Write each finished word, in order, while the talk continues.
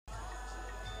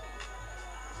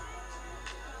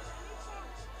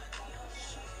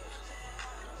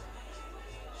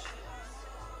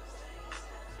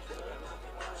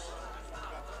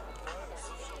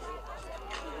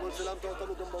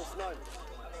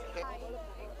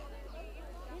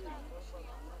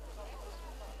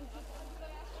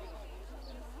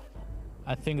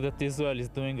I think that Israel is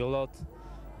doing a lot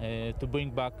to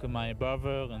bring back my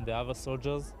brother and the other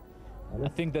soldiers. I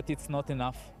think that it's not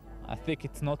enough. I think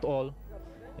it's not all.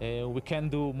 We can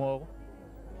do more.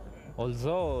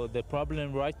 Although the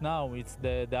problem right now is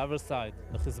the other side,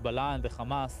 the Hezbollah and the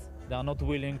Hamas. They are not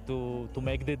willing to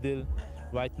make the deal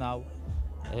right now.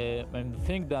 And I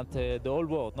think that the whole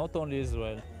world, not only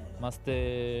Israel, must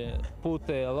put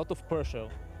a lot of pressure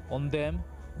on them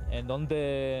and on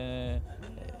the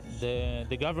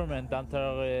government that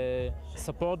are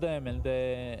support them and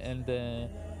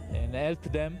help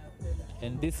them.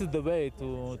 And this is the way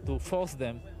to force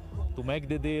them to make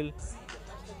the deal.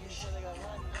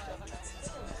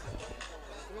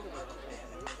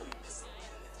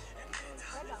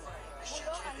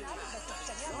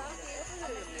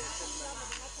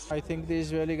 I think the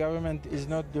Israeli government is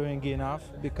not doing enough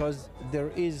because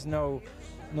there is no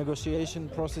negotiation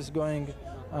process going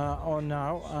on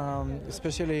now,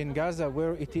 especially in Gaza,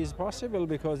 where it is possible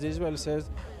because Israel says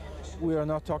we are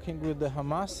not talking with the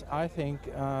Hamas. I think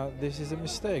this is a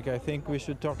mistake. I think we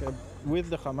should talk with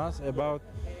the Hamas about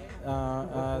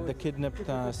the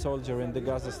kidnapped soldier in the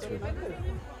Gaza Strip.